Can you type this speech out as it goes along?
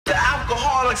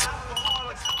alcoholics.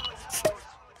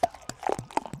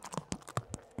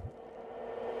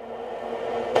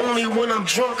 Only when I'm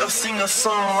drunk I sing a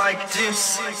song like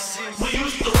this. We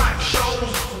used to rock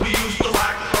shows, we used to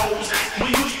rock hoes. We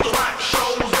used to rock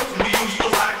shows, we used to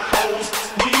rock hoes.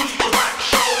 We used to rock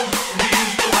shows, we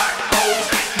used to rock hoes.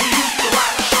 We used to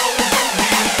rock shows, we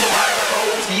used to rock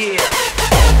hoes. Yeah.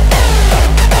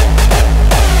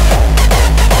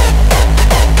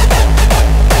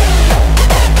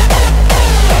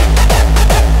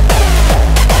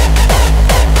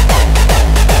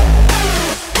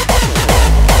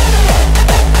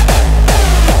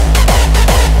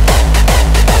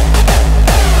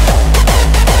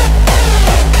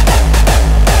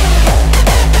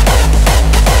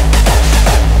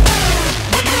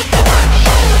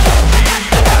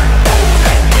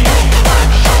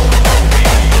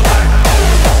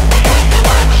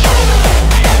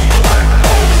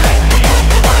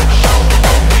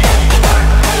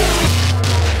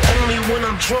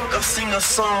 Drunk, I sing a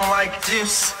song like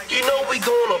this. You know we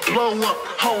gonna blow up.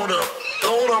 Hold up,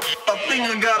 I think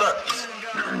I got a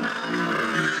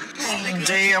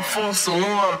damn false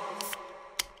alarm.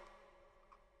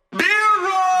 Beer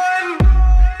run.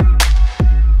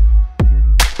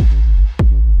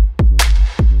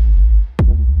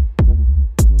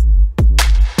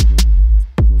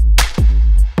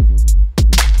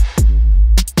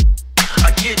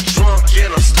 I get drunk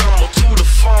and I stumble to the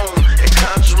phone and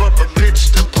conjure up a bitch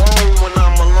to bone when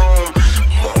I'm alone.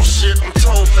 Oh shit, I'm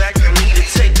told back I need to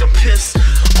take a piss.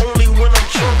 Only when I'm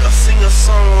drunk I sing a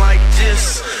song like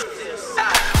this.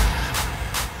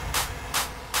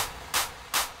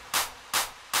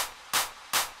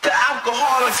 The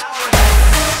alcoholics.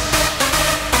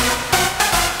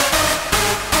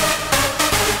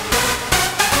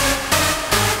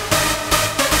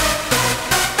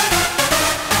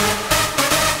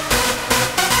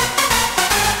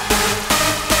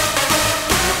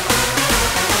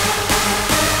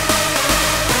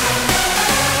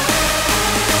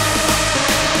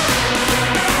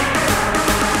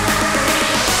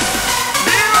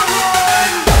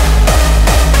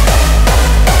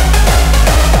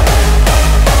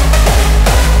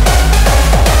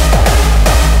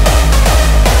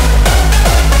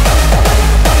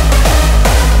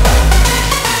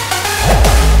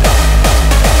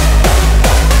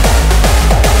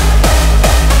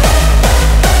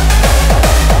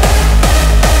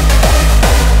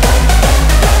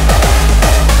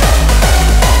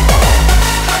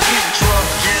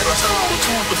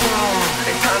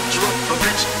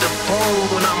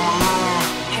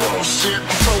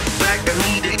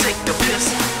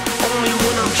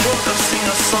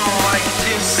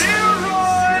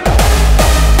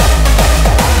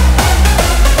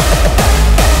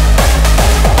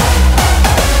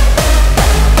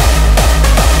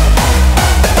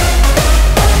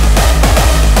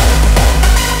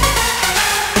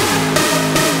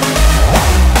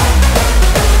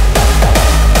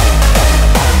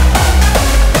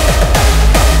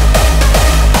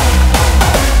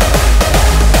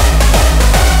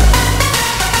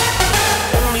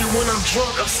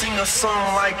 Drunk, I sing a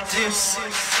song like this.